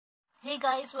Hey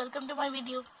guys, welcome to my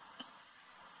video.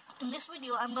 In this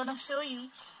video, I'm gonna show you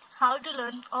how to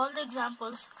learn all the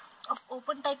examples of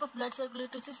open type of blood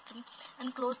circulatory system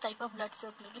and closed type of blood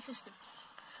circulatory system.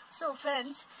 So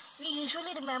friends, we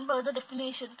usually remember the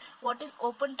definition, what is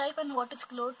open type and what is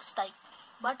closed type.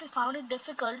 But we found it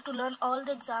difficult to learn all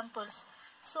the examples.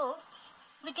 So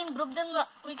we can group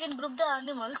the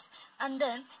animals, and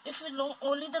then if we know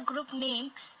only the group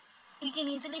name, we can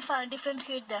easily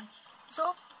differentiate them.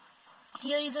 So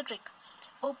here is a trick.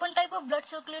 Open type of blood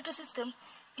circulatory system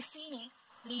is seen in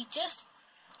leeches,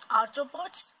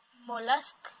 arthropods,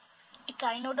 mollusks,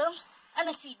 echinoderms and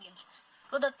ascidians.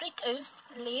 So the trick is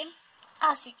lane,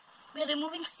 acid. We are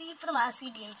removing C from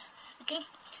ascidians. Okay.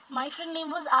 My friend name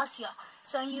was Asia,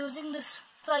 so I'm using this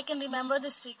so I can remember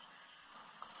this trick.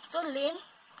 So lane,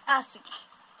 acid.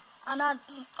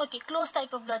 Closed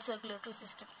type of blood circulatory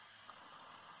system.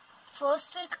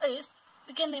 First trick is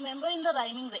we can remember in the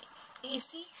rhyming way.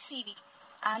 ACCD,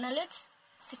 annelids,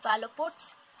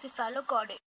 cephalopods,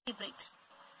 cephalochordates.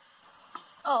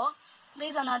 Or there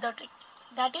is another trick,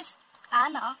 that is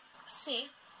Anna say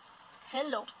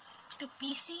hello to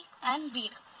PC and Veer.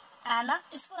 Anna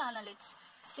is for annelids,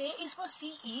 say is for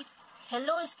CE,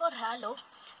 hello is for hello,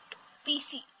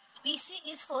 PC.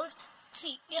 PC is for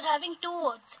C. We are having two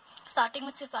words starting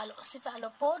with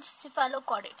cephalopods,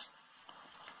 cephalochordates.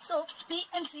 So P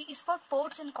and C is for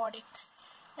pods and chordates.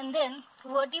 And then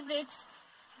vertebrates,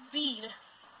 Veer.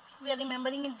 We are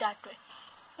remembering it that way.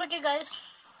 Okay guys,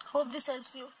 hope this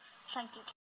helps you. Thank you.